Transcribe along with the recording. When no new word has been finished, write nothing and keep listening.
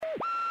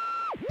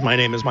My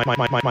name is Mike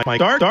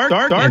Dark.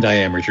 And I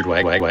am Richard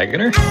Wagner.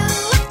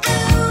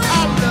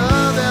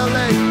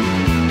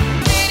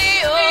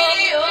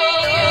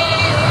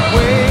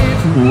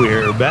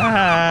 We're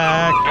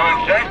back. Do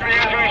exactly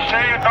as we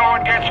say and no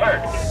one gets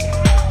hurt.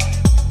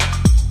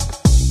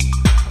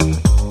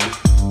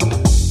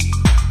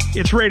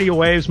 It's Radio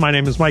Waves. My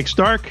name is Mike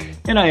Stark.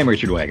 And I am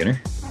Richard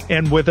Wagner.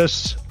 And with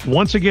us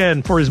once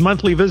again for his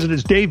monthly visit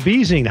is Dave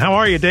Beasing. How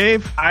are you,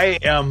 Dave? I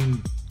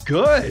am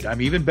good.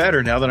 I'm even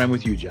better now that I'm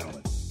with you,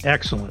 gentlemen.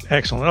 Excellent.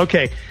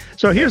 Okay,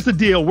 so here's the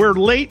deal. We're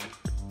late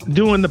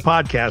doing the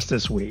podcast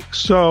this week.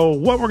 So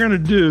what we're going to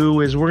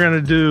do is we're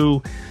going to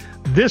do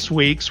this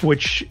week's,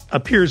 which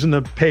appears in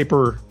the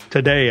paper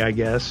today, I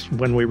guess,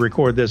 when we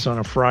record this on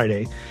a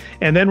Friday.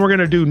 And then we're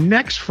going to do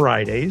next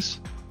Friday's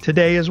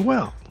today as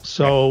well.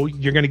 So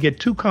you're going to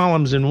get two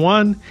columns in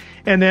one.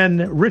 And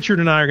then Richard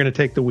and I are going to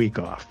take the week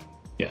off.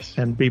 Yes.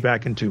 And be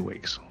back in 2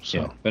 weeks.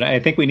 So. Yeah, but I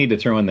think we need to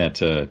throw in that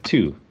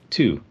two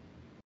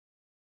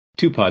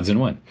pods in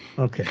one.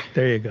 Okay,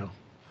 there you go.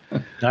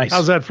 Nice.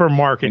 How's that for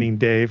marketing,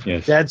 Dave?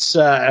 Yes. That's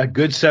a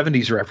good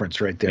 70s reference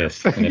right there.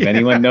 Yes. And if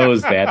anyone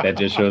knows that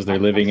just shows they're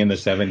living in the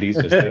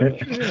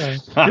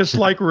 70s. Just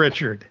like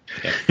Richard.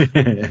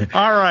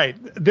 All right.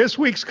 This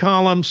week's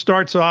column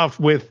starts off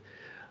with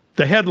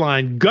the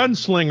headline,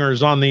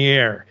 Gunslingers on the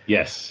Air.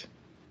 Yes.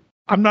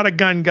 I'm not a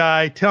gun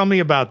guy. Tell me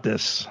about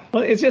this.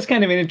 Well, it's just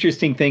kind of an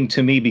interesting thing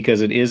to me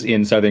because it is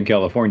in Southern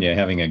California,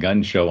 having a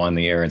gun show on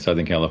the air in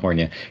Southern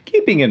California.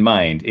 Keeping in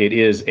mind, it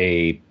is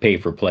a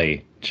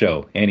pay-for-play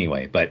show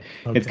anyway. But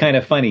It's kind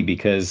of funny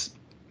because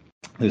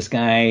this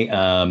guy,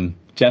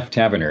 Jeff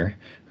Taverner,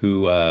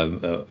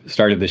 who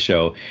started the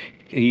show,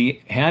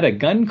 he had a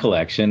gun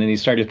collection and he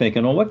started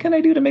thinking, well, what can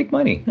I do to make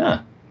money?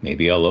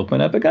 Maybe I'll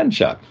open up a gun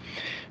shop.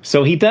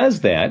 So he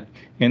does that.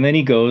 And then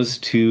he goes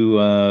to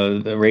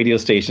the radio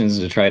stations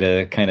to try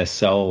to kind of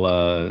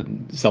sell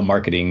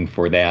marketing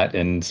for that.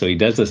 And so he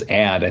does this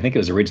ad. I think it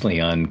was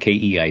originally on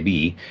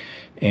KEIB,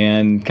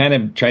 and kind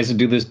of tries to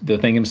do the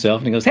thing himself.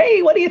 And he goes,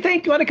 "Hey, what do you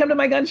think? You want to come to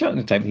my gun show?"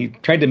 And he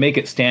tried to make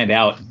it stand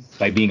out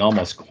by being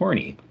almost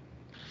corny.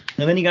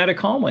 And then he got a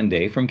call one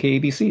day from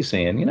KABC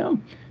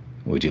saying,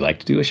 would you like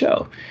to do a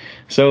show?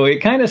 So it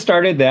kind of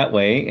started that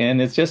way,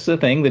 and it's just a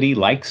thing that he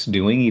likes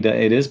doing. It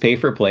is pay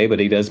for play, but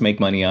he does make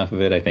money off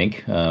of it, I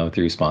think,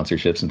 through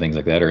sponsorships and things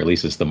like that, or at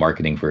least it's the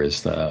marketing for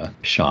his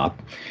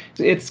shop.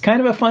 It's kind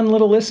of a fun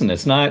little listen.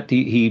 It's not,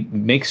 he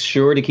makes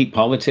sure to keep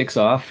politics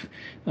off.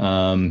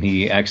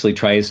 He actually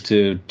tries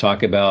to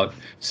talk about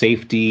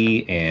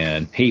safety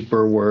and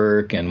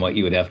paperwork and what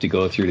you would have to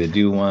go through to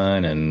do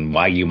one, and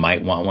why you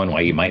might want one,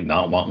 why you might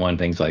not want one,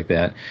 things like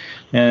that.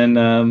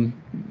 And,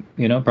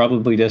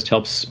 probably just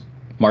helps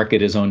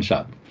market his own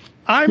shop.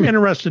 I'm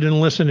interested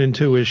in listening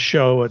to his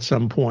show at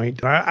some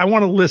point. I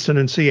want to listen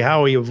and see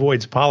how he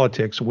avoids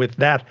politics with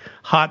that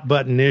hot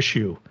button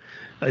issue.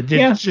 It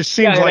just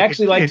seems like I'd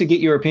actually like to get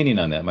your opinion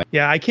on that, Mike.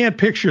 Yeah, I can't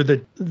picture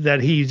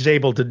that he's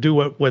able to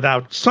do it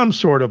without some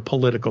sort of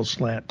political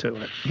slant to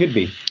it. Could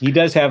be. He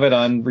does have it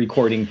on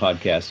recording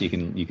podcasts.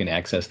 You can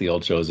access the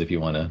old shows if you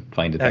want to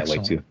find it that way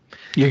too.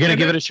 You're going to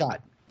give it a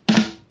shot.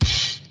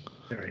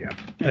 There we go.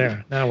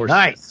 There. Now we're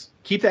nice.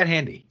 Keep that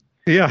handy.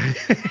 Yeah.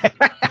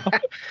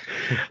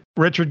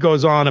 Richard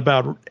goes on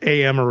about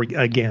AM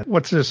again.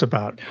 What's this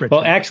about, Richard?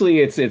 Well, actually,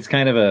 it's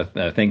kind of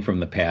a thing from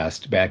the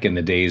past, back in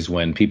the days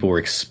when people were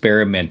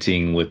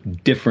experimenting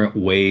with different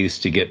ways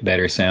to get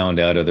better sound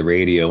out of the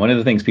radio. One of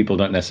the things people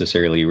don't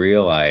necessarily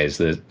realize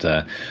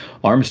that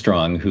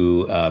Armstrong,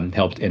 who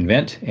helped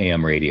invent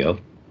AM radio,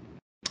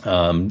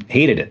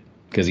 hated it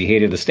because he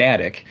hated the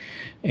static.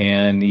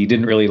 And he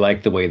didn't really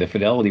like the way the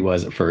fidelity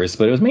was at first,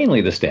 but it was mainly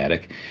the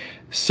static.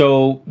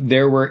 So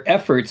there were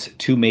efforts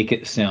to make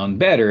it sound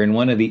better, and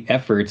one of the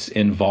efforts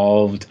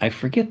involved, I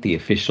forget the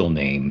official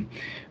name,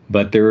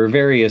 but there were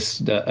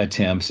various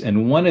attempts,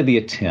 and one of the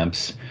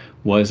attempts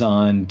was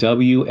on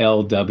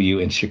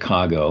WLW in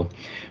Chicago,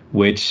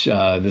 which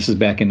this is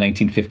back in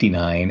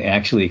 1959,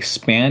 actually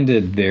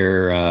expanded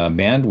their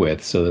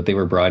bandwidth so that they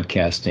were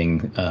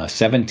broadcasting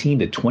 17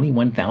 to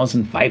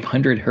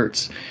 21,500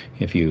 hertz.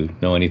 If you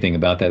know anything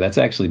about that, that's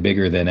actually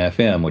bigger than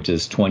FM, which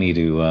is 20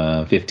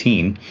 to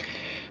 15.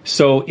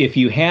 So if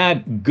you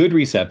had good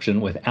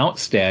reception without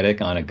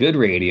static on a good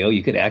radio,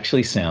 you could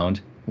actually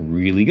sound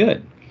really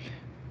good.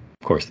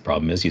 Of course, the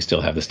problem is you still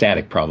have the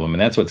static problem,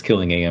 and that's what's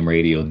killing AM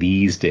radio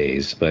these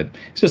days. But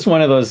it's just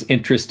one of those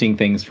interesting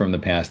things from the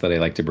past that I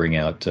like to bring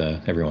out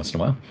every once in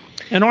a while.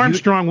 And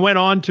Armstrong went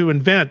on to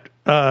invent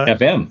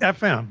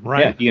FM,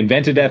 right? Yeah, he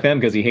invented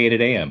FM because he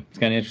hated AM. It's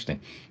kind of interesting.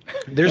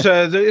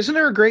 Isn't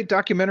there a great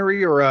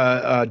documentary or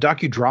a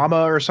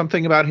docudrama or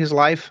something about his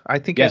life? I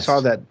think I saw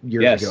that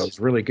years ago. It's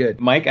really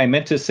good. Mike, I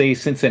meant to say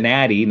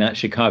Cincinnati, not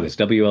Chicago. It's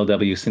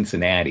WLW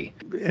Cincinnati.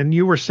 And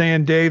you were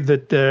saying, Dave,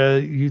 that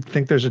you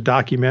think there's a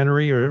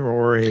documentary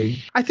or a...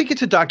 I think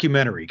it's a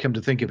documentary, come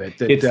to think of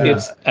it.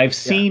 I've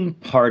seen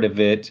part of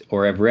it,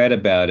 or I've read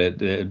about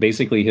it,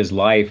 basically his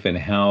life and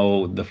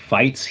how the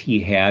fights he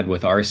had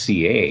with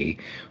RCA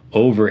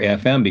over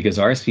FM because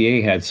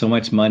RCA had so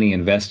much money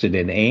invested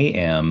in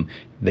AM,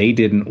 they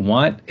didn't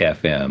want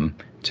FM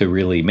to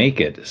really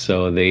make it.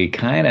 So they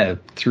kind of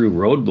threw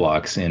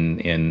roadblocks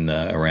in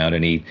around,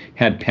 and he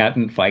had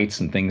patent fights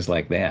and things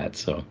like that.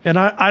 So, and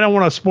I don't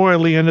want to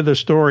spoil the end of the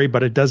story,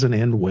 but it doesn't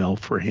end well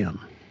for him.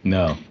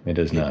 No, it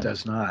does not. It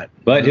does not.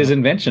 But his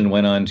invention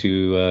went on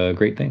to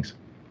great things.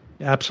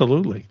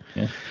 Absolutely.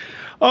 Yeah.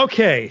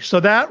 Okay, so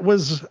that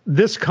was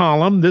this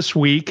column this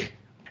week.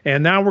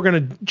 And now we're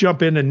going to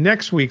jump into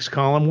next week's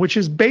column, which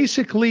is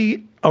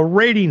basically a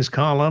ratings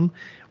column,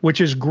 which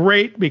is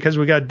great because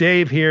we got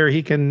Dave here.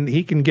 He can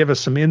give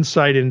us some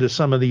insight into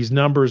some of these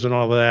numbers and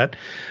all of that.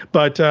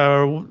 But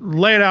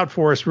lay it out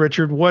for us,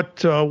 Richard.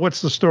 What's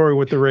the story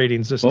with the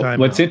ratings this time?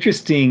 What's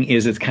interesting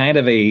is it's kind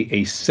of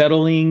a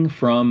settling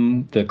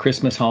from the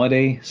Christmas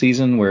holiday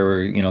season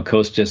where,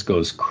 Coast just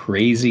goes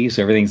crazy.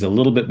 So everything's a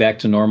little bit back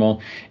to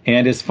normal.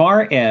 And as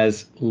far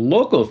as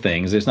local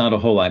things, there's not a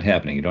whole lot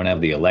happening. You don't have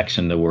the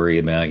election to worry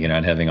about. You're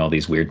not having all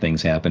these weird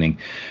things happening.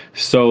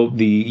 So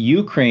the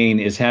Ukraine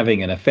is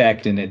having an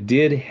effect, and it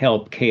did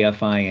help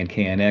KFI and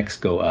KNX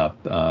go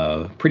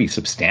up pretty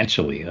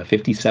substantially, a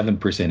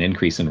 57%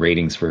 increase in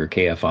ratings for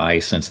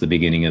KFI since the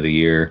beginning of the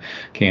year.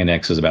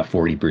 KNX is about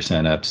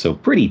 40% up, so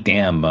pretty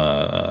damn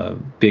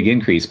big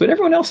increase. But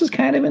everyone else is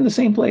kind of in the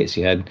same place.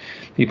 You had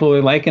people who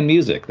are liking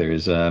music.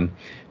 There's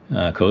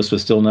Coast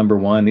was still number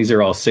one. These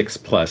are all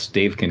 6+.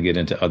 Dave can get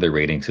into other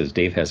ratings because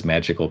Dave has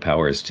magical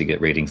powers to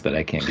get ratings that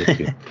I can't get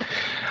to.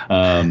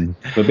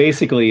 But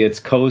basically,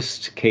 it's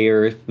Coast,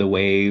 K-Earth, The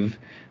Wave.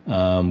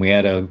 We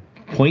had a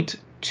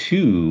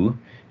 0.2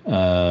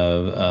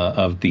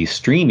 of the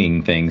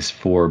streaming things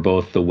for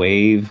both The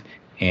Wave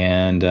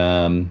and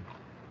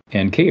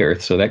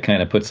K-Earth, so that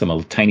kind of puts them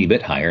a tiny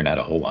bit higher, not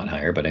a whole lot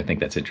higher, but I think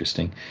that's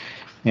interesting.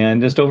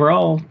 And just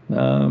overall,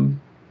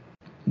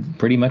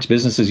 pretty much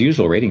business as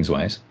usual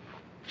ratings-wise.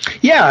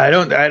 Yeah, I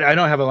don't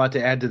have a lot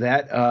to add to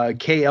that.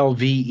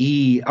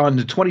 KLVE on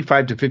the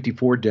 25 to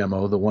 54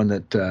 demo, the one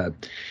that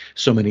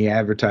so many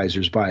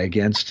advertisers buy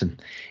against,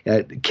 and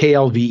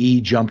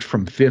KLVE jumped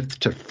from 5th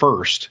to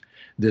 1st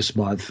this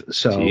month.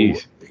 So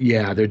Jeez.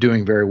 Yeah, they're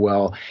doing very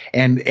well.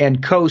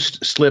 And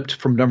Coast slipped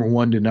from number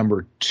 1 to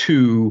number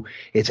 2.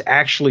 It's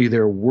actually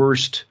their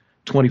worst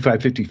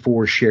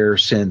 25-54 share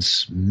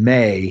since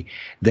May.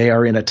 They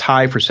are in a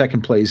tie for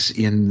second place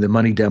in the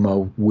money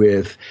demo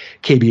with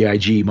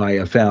KBIG,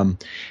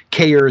 MyFM.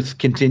 K-Earth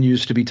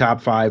continues to be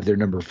top 5. They're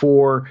number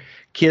 4.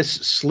 KISS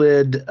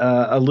slid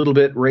a little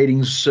bit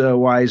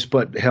ratings-wise,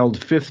 but held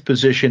 5th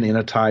position in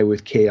a tie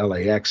with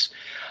KLAX.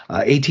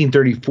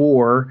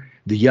 1834,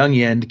 the young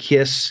end,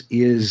 KISS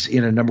is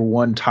in a number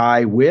 1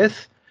 tie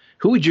with,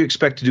 who would you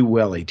expect to do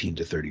well 18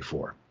 to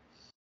 34?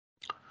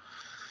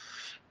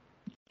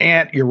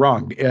 And you're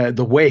wrong.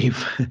 The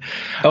Wave.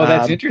 Oh,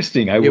 that's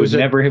interesting. I would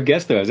never have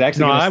guessed that.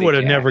 I would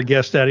have never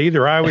guessed that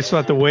either. I always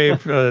thought the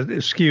Wave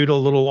skewed a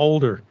little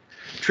older.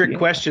 Trick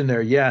question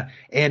there, yeah.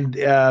 And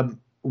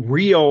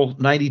Real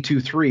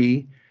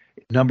 92.3,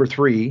 number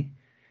 3.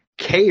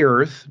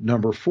 K-Earth,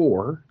 number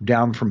 4,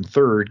 down from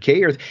 3rd.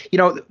 K-Earth,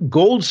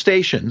 gold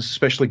stations,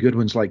 especially good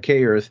ones like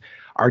K-Earth,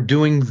 are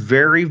doing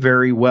very,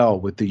 very well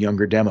with the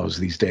younger demos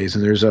these days.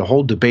 And there's a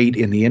whole debate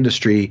in the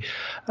industry,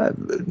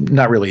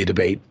 not really a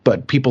debate,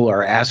 but people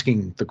are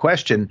asking the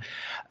question,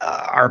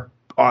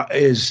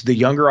 is the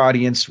younger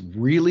audience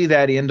really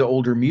that into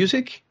older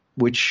music?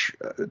 Which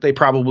they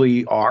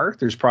probably are.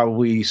 There's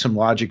probably some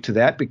logic to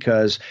that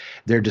because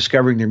they're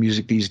discovering their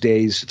music these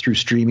days through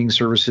streaming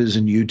services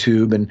and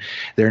YouTube, and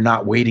they're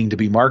not waiting to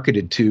be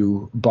marketed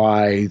to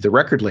by the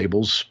record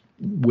labels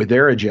with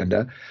their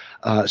agenda.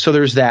 So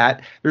there's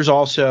that. There's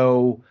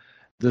also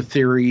the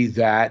theory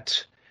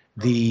that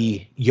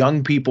the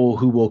young people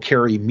who will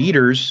carry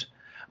meters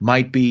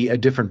might be a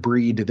different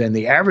breed than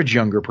the average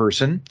younger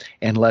person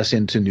and less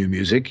into new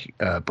music,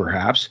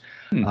 perhaps.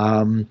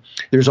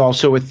 There's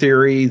also a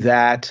theory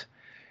that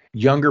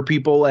younger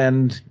people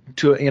and,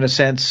 in a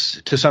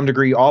sense, to some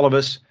degree, all of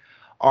us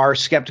are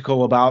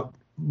skeptical about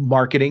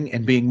marketing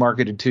and being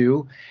marketed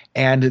to,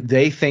 and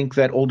they think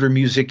that older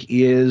music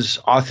is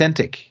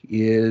authentic,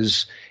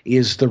 is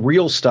the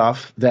real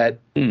stuff that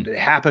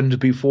happened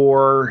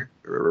before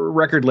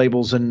record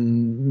labels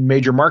and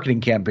major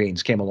marketing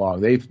campaigns came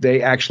along.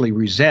 They actually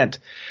resent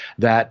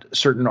that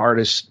certain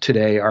artists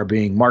today are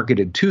being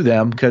marketed to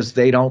them because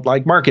they don't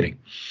like marketing.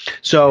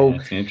 So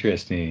that's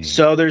interesting.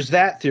 So there's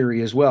that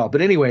theory as well.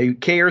 But anyway,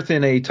 K-Earth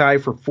in a tie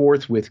for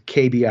 4th with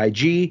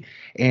KBIG,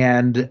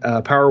 and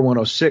Power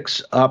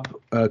 106 up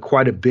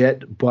quite a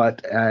bit,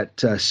 but at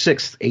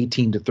 6th,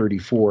 18 to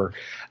 34.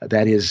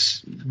 That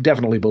is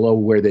definitely below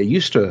where they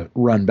used to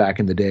run back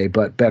in the day,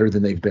 but better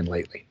than they've been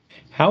lately.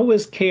 How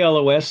was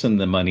KLOS in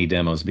the money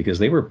demos? Because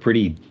they were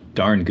pretty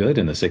darn good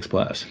in the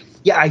 6+.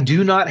 Yeah, I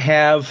do not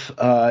have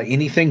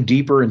anything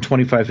deeper in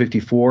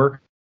 25-54.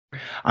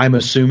 I'm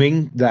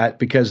assuming that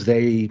because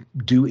they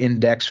do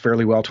index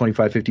fairly well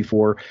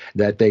 25-54,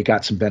 that they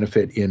got some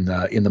benefit in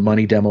the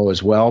money demo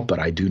as well, but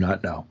I do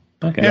not know.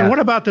 Okay. And what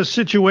about the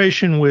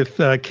situation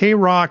with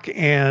K-Rock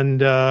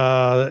and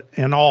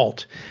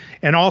Alt?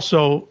 And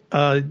also,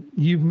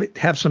 you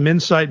have some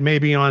insight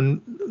maybe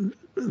on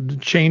the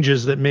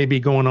changes that may be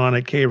going on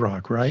at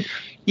K-Rock, right?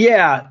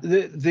 Yeah,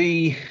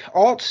 the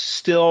alt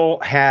still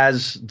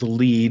has the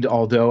lead,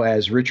 although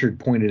as Richard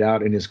pointed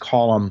out in his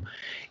column,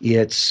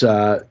 it's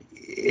a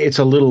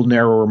little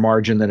narrower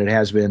margin than it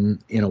has been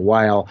in a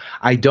while.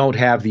 I don't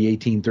have the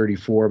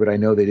 1834, but I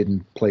know they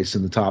didn't place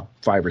in the top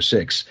 5 or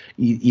 6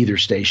 either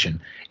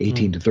station,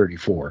 18 to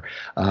 34.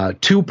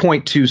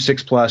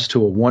 2.26 plus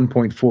to a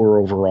 1.4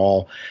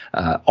 overall.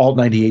 Alt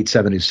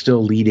 98.7 is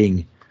still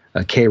leading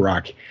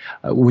K-Rock.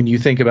 When you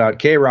think about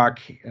K-Rock,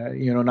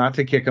 not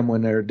to kick them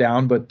when they're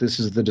down, but this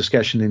is the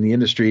discussion in the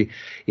industry.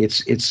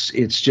 It's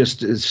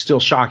still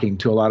shocking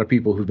to a lot of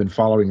people who've been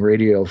following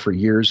radio for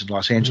years,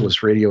 Los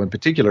Angeles radio in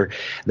particular,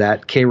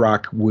 that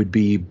K-Rock would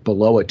be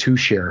below a 2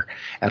 share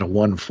at a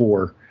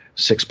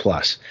 1.46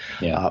 plus.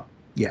 Yeah.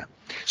 Yeah.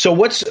 So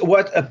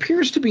what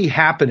appears to be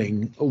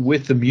happening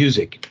with the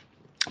music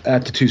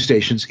at the 2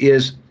 stations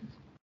is,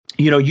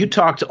 you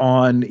talked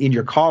in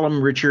your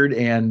column, Richard,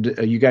 and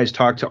you guys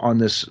talked on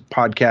this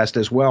podcast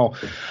as well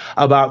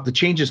about the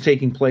changes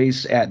taking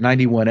place at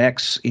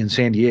 91X in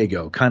San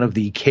Diego, kind of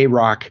the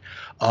K-Rock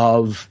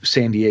of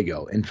San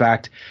Diego. In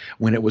fact,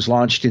 when it was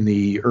launched in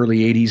the early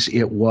 80s,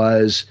 it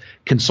was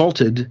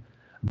consulted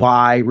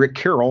by Rick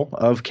Carroll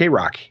of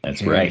K-Rock.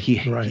 That's right. He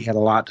had a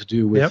lot to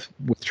do with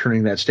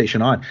turning that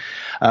station on.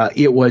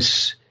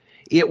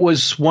 It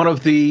was one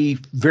of the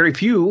very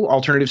few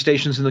alternative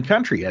stations in the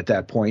country at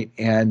that point,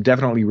 and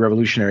definitely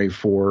revolutionary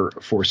for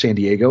San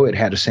Diego. It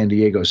had a San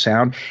Diego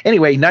sound.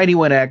 Anyway,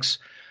 91X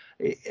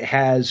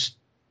has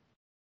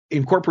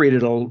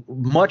incorporated a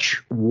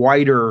much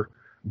wider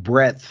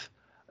breadth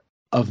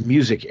of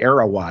music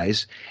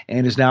era-wise,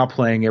 and is now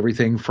playing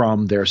everything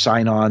from their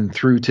sign-on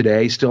through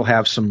today. Still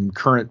have some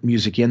current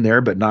music in there,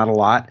 but not a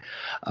lot.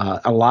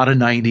 A lot of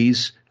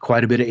 90s,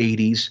 quite a bit of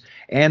 80s,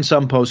 and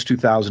some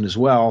post-2000 as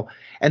well.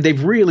 And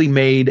they've really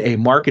made a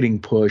marketing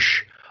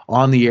push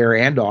on the air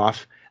and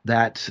off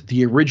that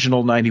the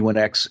original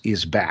 91X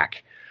is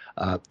back,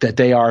 that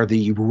they are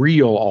the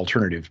real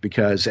alternative,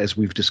 because as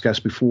we've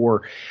discussed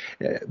before,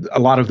 a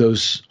lot of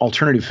those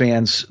alternative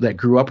fans that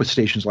grew up with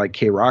stations like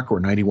K-Rock or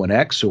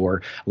 91X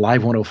or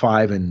Live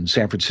 105 in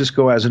San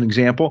Francisco, as an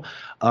example,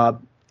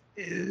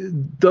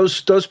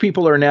 those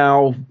people are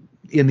now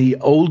in the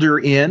older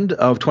end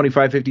of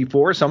 25,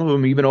 54, some of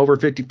them even over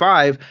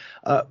 55,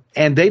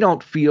 and they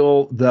don't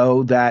feel,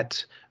 though,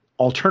 that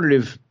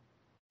alternative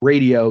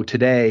radio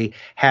today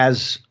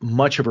has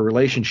much of a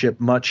relationship,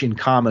 much in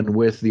common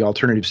with the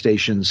alternative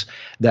stations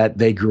that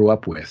they grew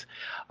up with,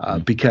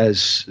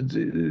 because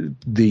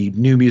the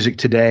new music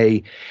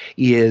today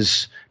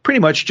is pretty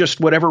much just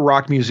whatever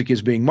rock music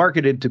is being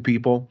marketed to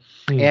people,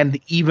 and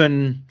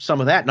even some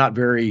of that not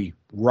very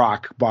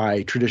rock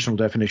by traditional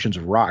definitions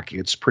of rock.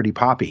 It's pretty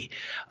poppy.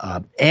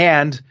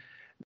 And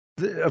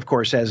of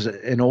course, as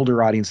an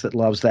older audience that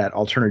loves that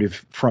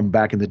alternative from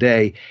back in the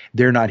day,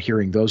 they're not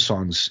hearing those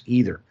songs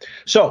either.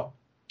 So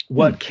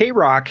what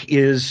K-Rock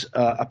is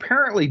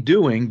apparently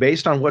doing,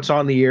 based on what's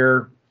on the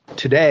air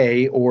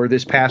today or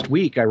this past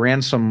week, I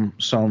ran some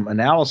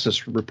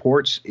analysis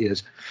reports,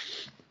 is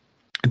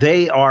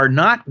they are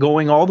not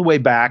going all the way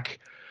back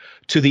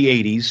to the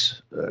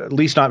 80s, at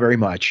least not very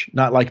much,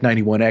 not like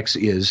 91X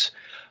is.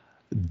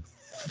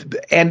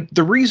 And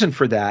the reason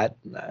for that,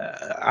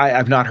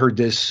 I've not heard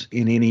this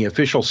in any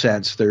official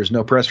sense. There's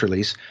no press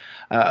release.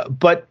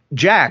 But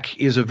Jack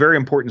is a very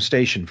important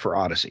station for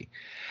Odyssey.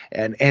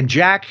 And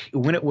Jack,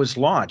 when it was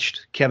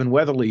launched, Kevin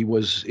Weatherly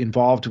was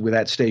involved with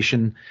that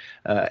station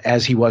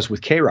as he was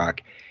with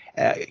K-Rock.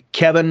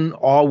 Kevin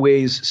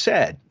always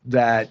said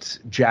that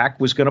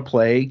Jack was going to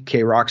play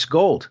K-Rock's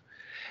gold,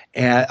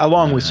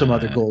 along with some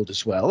other gold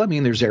as well. I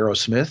mean, there's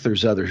Aerosmith,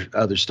 there's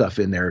other stuff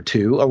in there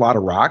too, a lot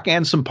of rock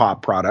and some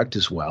pop product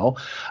as well.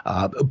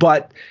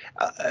 But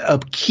a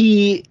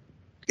key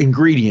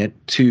ingredient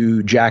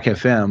to Jack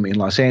FM in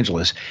Los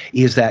Angeles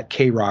is that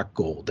K-Rock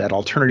gold, that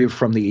alternative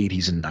from the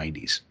 80s and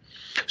 90s.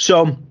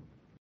 So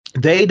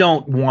they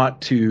don't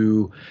want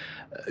to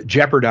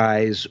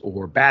jeopardize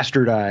or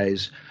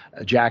bastardize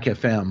Jack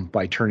FM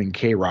by turning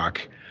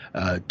K-Rock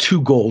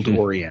too gold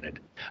oriented.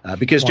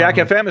 Because Jack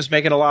FM is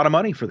making a lot of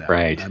money for them.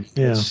 Right.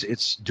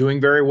 It's doing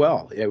very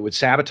well. It would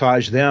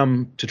sabotage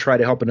them to try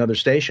to help another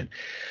station.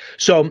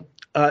 So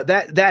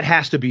that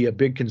has to be a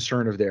big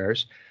concern of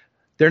theirs.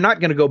 They're not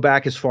going to go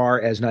back as far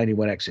as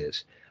 91X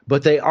is,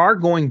 but they are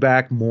going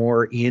back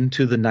more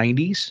into the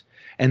 90s,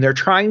 and they're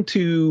trying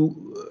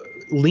to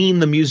lean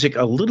the music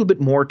a little bit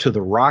more to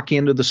the rock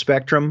end of the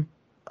spectrum,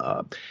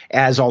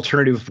 as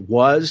alternative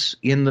was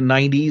in the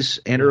 90s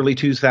and early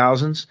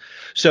 2000s.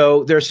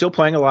 So they're still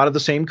playing a lot of the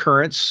same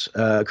current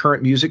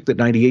music that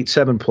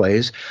 98.7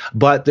 plays,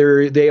 but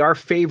they are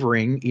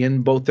favoring,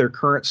 in both their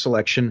current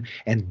selection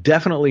and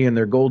definitely in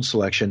their gold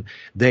selection,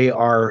 they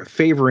are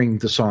favoring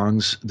the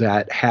songs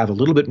that have a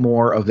little bit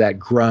more of that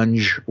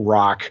grunge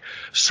rock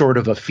sort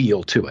of a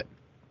feel to it.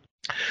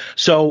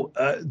 So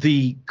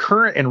the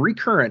current and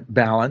recurrent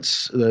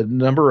balance, the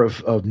number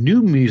of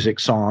new music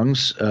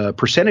songs,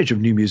 percentage of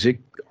new music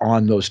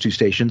on those two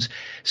stations,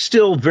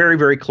 still very,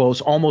 very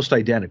close, almost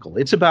identical.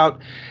 It's about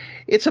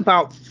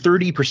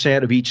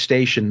 30% of each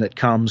station that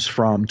comes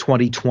from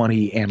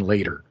 2020 and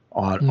later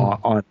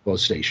on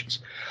both stations.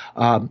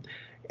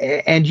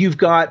 And you've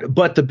got,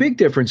 but the big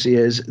difference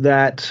is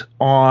that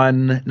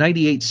on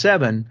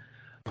 98.7,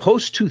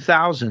 post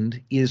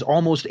 2000 is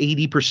almost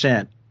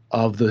 80%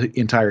 of the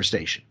entire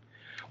station,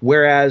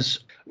 whereas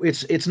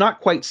it's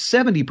not quite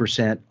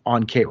 70%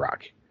 on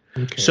K-Rock.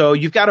 Okay. So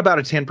you've got about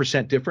a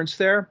 10% difference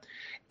there.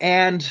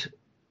 And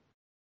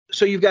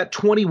so you've got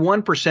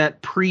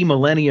 21%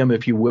 pre-millennium,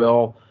 if you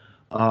will,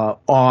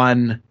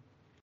 on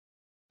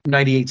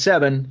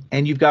 98.7,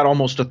 and you've got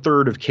almost a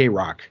third of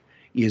K-Rock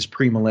is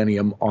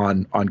pre-millennium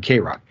on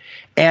K-Rock.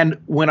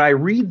 And when I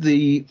read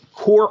the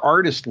core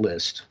artist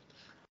list,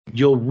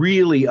 you'll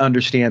really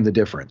understand the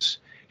difference.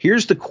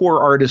 Here's the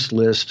core artist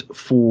list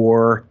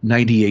for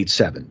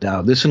 98.7.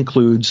 Now, this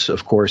includes,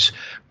 of course,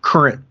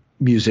 current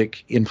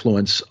music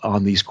influence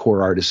on these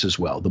core artists as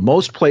well. The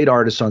most played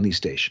artists on these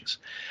stations.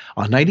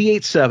 On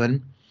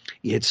 98.7,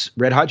 it's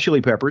Red Hot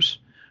Chili Peppers,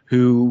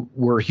 who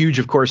were huge,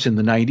 of course, in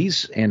the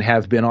 90s and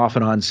have been off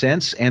and on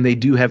since, and they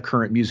do have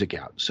current music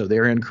out, so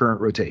they're in current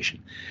rotation.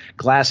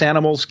 Glass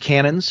Animals,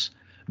 Cannons,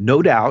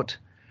 No Doubt,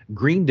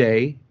 Green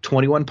Day,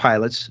 21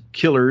 Pilots,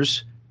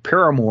 Killers,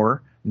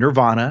 Paramore,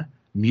 Nirvana,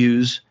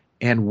 Muse,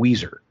 and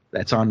Weezer.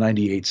 That's on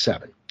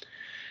 98.7.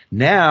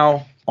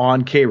 Now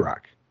on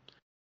K-Rock,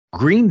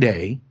 Green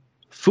Day,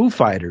 Foo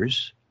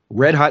Fighters,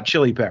 Red Hot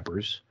Chili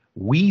Peppers,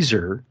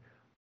 Weezer,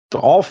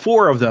 all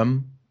four of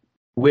them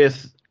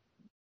with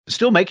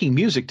still making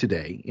music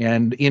today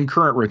and in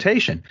current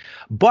rotation.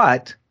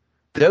 But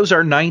those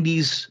are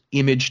 90s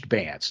imaged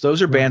bands.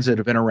 Those are bands that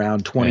have been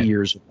around 20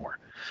 years or more.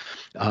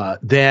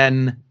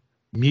 Then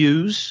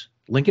Muse,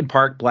 Linkin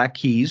Park, Black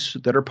Keys,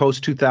 that are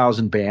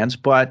post-2000 bands,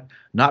 but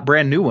not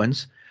brand new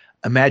ones.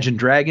 Imagine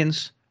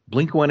Dragons,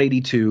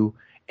 Blink-182,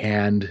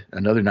 and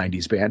another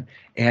 90s band,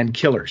 and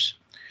Killers.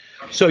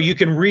 So you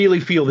can really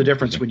feel the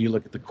difference when you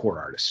look at the core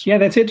artists. Yeah,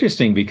 that's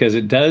interesting because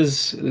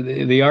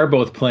they are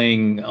both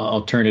playing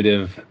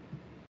alternative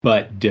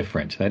but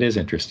different. That is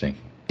interesting.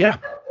 Yeah,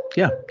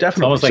 definitely.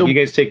 It's almost like you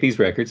guys take these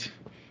records,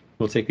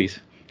 we'll take these.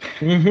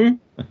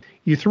 Mm-hmm.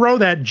 You throw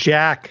that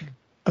Jack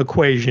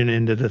equation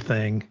into the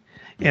thing,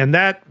 and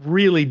that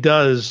really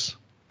does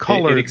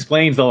color. It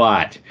explains a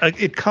lot.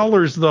 It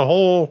colors the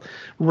whole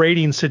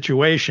rating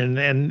situation.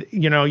 And,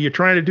 you're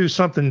trying to do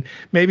something,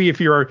 maybe if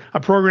you're a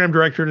program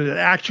director that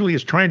actually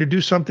is trying to do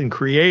something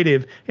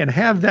creative and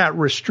have that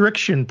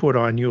restriction put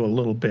on you a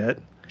little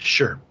bit.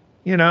 Sure.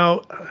 I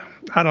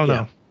don't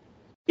know.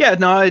 Yeah,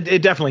 no,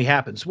 it definitely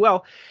happens.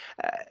 Well,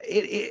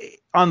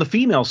 on the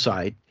female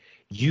side,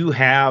 you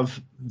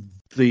have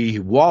the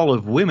wall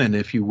of women,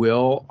 if you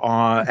will,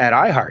 at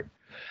iHeart,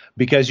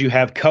 because you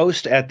have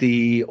Coast at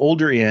the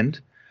older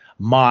end,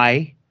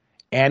 My,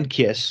 and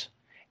Kiss.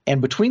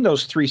 And between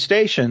those three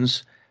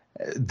stations,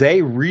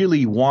 they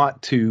really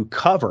want to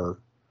cover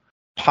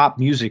pop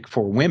music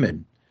for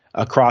women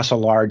across a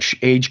large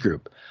age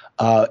group.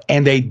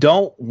 And they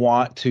don't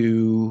want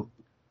to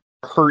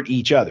hurt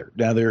each other.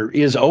 Now, there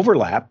is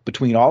overlap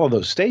between all of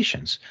those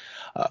stations.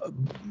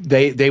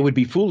 They would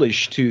be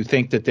foolish to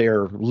think that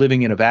they're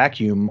living in a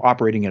vacuum,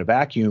 operating in a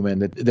vacuum,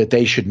 and that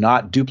they should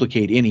not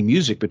duplicate any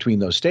music between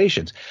those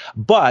stations.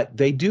 But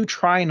they do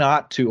try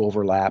not to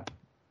overlap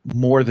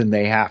more than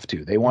they have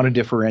to. They want to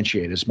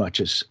differentiate as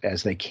much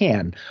as they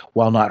can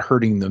while not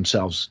hurting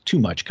themselves too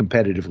much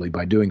competitively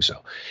by doing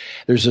so.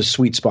 There's a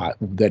sweet spot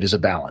that is a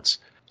balance.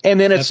 And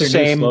then it's the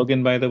same new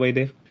slogan, by the way,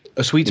 Dave.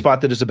 A sweet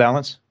spot that is a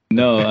balance?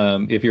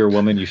 No, if you're a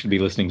woman, you should be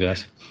listening to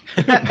us.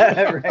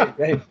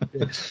 right.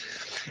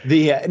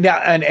 Now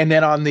and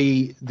then on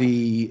the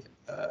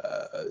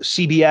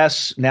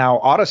CBS, now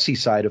Odyssey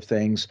side of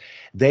things,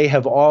 they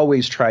have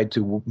always tried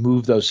to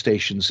move those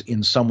stations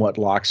in somewhat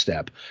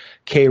lockstep.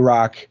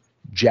 K-Rock,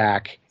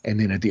 Jack, and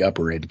then at the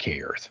upper end,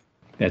 K-Earth.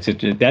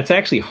 That's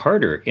actually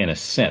harder in a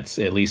sense,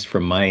 at least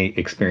from my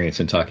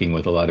experience in talking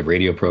with a lot of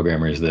radio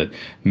programmers, that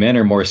men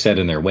are more set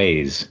in their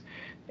ways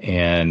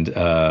and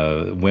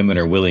women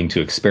are willing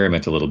to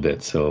experiment a little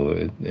bit.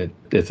 So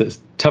it's a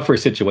tougher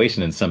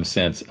situation in some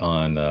sense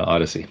on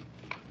Odyssey.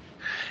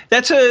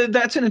 That's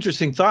an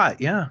interesting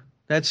thought. Yeah.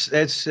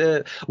 That's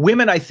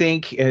women, I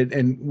think,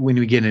 and when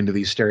we get into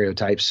these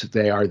stereotypes,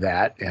 they are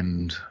that,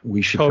 and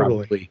we should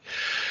probably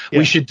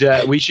we should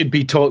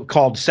be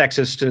called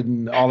sexist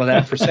and all of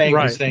that for saying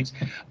these things.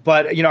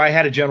 But I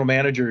had a general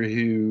manager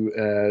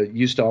who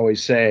used to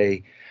always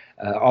say,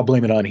 I'll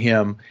blame it on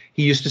him.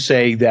 He used to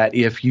say that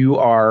if you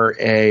are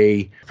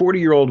a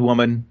 40-year-old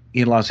woman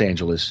in Los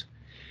Angeles,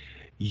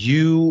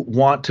 you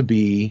want to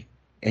be,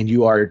 and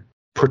you are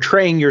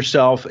portraying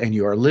yourself and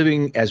you are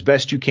living as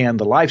best you can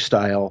the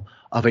lifestyle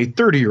of a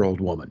 30-year-old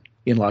woman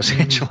in Los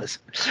Angeles.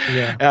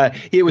 Yeah.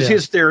 It was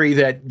his theory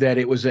that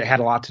it had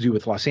a lot to do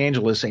with Los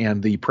Angeles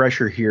and the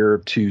pressure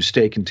here to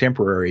stay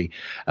contemporary,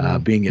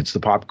 being it's the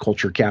pop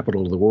culture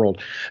capital of the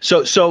world.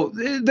 So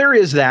there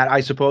is that, I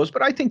suppose,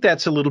 but I think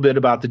that's a little bit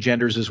about the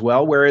genders as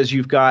well. Whereas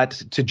you've got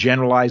to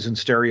generalize and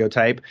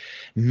stereotype,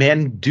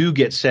 men do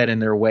get set in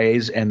their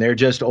ways, and they're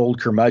just old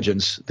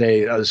curmudgeons.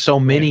 So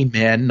many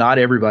men, not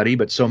everybody,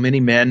 but so many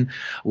men,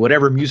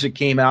 whatever music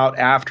came out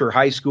after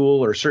high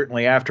school or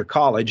certainly after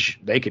college,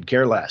 they could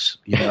care less.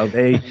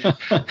 They.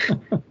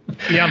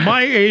 Yeah,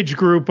 my age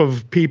group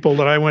of people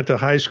that I went to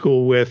high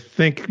school with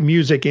think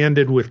music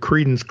ended with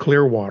Creedence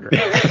Clearwater.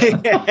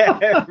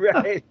 Yeah,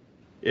 right.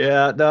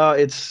 Yeah, no,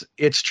 it's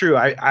true.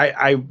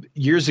 I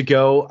years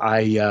ago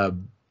I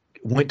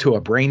went to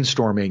a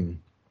brainstorming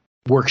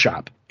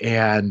workshop,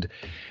 and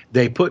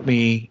they put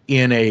me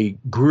in a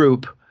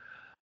group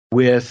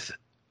with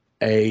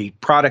a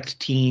product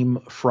team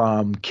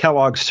from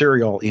Kellogg's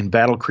cereal in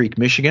Battle Creek,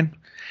 Michigan.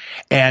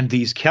 And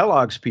these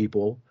Kellogg's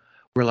people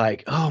were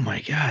like, oh,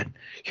 my God,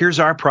 here's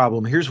our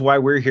problem. Here's why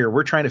we're here.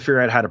 We're trying to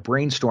figure out how to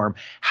brainstorm.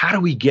 How do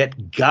we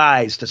get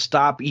guys to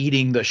stop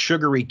eating the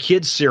sugary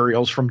kids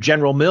cereals from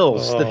General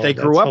Mills that they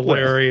grew up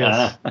with?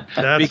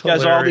 That's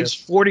because all these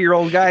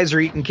 40-year-old guys are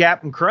eating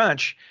Captain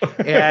Crunch.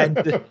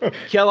 And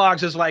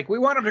Kellogg's is like, we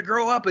want them to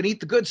grow up and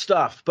eat the good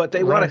stuff, but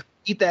they want to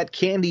eat that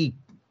candy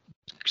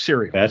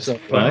cereal. That's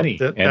funny.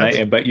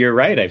 But you're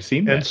right. I've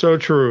seen that. And so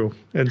true.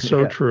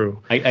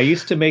 True. I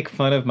used to make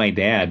fun of my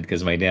dad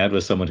because my dad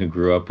was someone who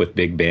grew up with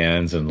big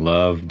bands and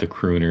loved the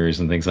crooners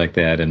and things like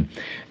that. And,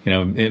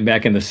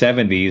 back in the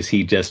 70s,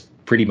 he just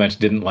pretty much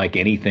didn't like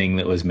anything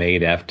that was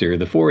made after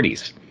the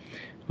 40s.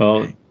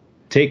 Well,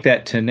 take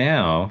that to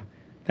now.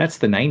 That's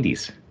the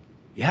 90s.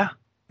 Yeah.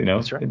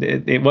 That's right.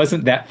 It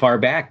wasn't that far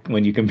back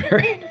when you compare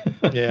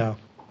it. Yeah.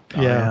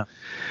 Yeah.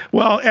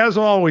 Well, as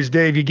always,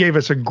 Dave, you gave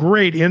us a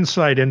great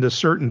insight into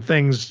certain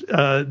things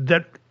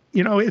that,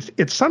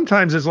 it's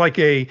sometimes is like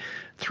a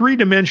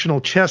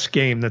three-dimensional chess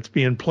game that's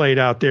being played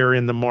out there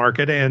in the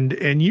market.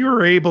 And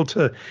you're able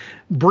to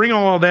bring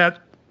all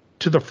that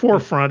to the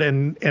forefront,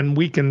 and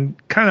we can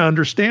kind of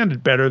understand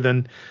it better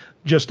than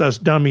just us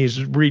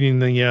dummies reading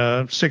the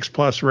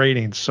 6+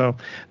 ratings. So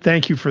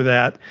thank you for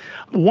that.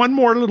 One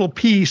more little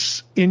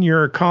piece in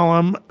your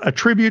column, a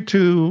tribute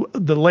to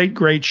the late,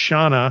 great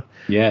Shauna,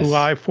 who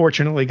I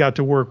fortunately got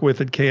to work with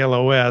at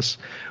KLOS.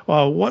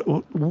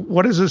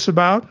 What is this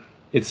about?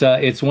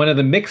 It's one of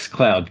the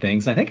Mixcloud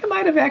things. I think I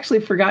might have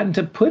actually forgotten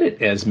to put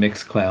it as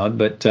Mixcloud,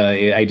 but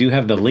I do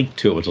have the link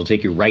to it, which will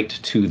take you right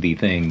to the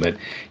thing. But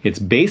it's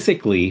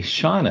basically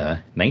Shauna,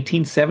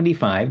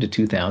 1975 to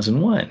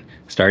 2001,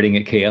 starting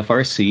at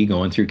KFRC,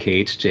 going through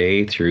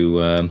KHJ,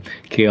 through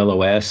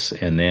KLOS,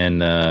 and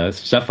then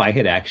stuff I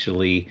had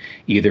actually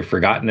either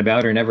forgotten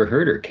about or never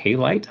heard. Or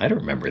K-Light? I don't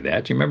remember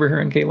that. Do you remember her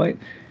on K-Light?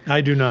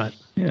 I do not.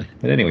 Yeah,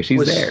 but anyway,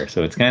 she's there,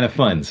 so it's kind of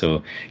fun.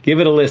 So give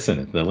it a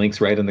listen. The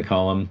link's right in the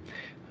column.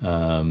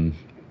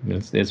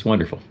 It's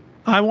wonderful.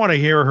 I want to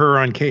hear her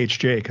on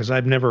KHJ because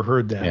I've never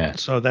heard that. Yeah.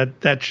 So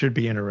that should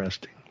be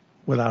interesting,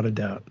 without a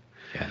doubt.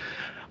 Yeah.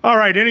 All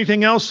right.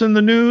 Anything else in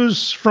the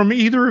news from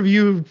either of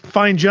you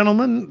fine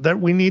gentlemen that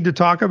we need to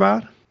talk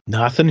about?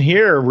 Nothing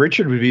here.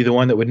 Richard would be the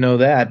one that would know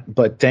that,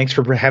 but thanks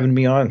for having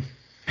me on.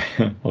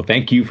 Well,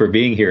 thank you for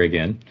being here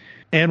again.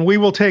 And we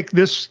will take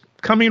this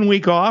coming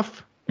week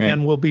off. Right.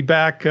 And we'll be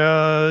back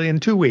in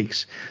 2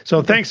 weeks.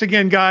 So thanks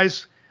again,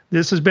 guys.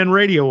 This has been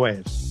Radio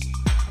Waves.